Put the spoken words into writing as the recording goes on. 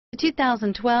The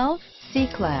 2012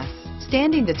 C-Class.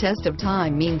 Standing the test of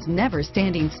time means never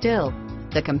standing still.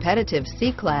 The competitive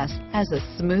C-Class has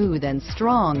a smooth and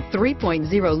strong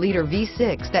 3.0-liter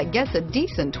V6 that gets a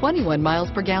decent 21 miles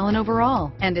per gallon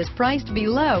overall and is priced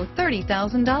below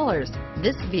 $30,000.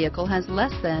 This vehicle has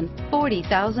less than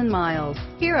 40,000 miles.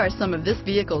 Here are some of this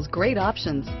vehicle's great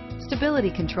options: stability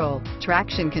control,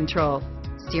 traction control,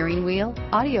 steering wheel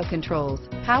audio controls,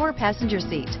 power passenger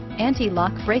seat,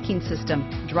 anti-lock braking system,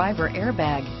 driver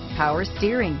airbag, power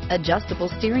steering, adjustable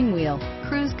steering wheel,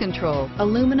 cruise control,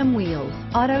 aluminum wheels,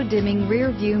 auto-dimming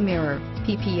rear view mirror,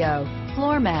 PPO,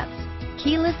 floor mats,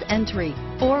 keyless entry,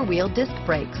 four-wheel disc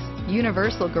brakes,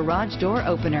 universal garage door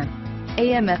opener,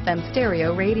 AM/FM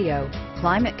stereo radio,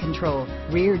 climate control,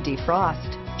 rear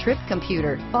defrost, trip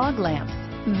computer, fog lamps.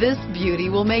 This beauty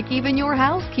will make even your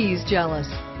house keys jealous.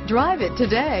 Drive it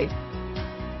today.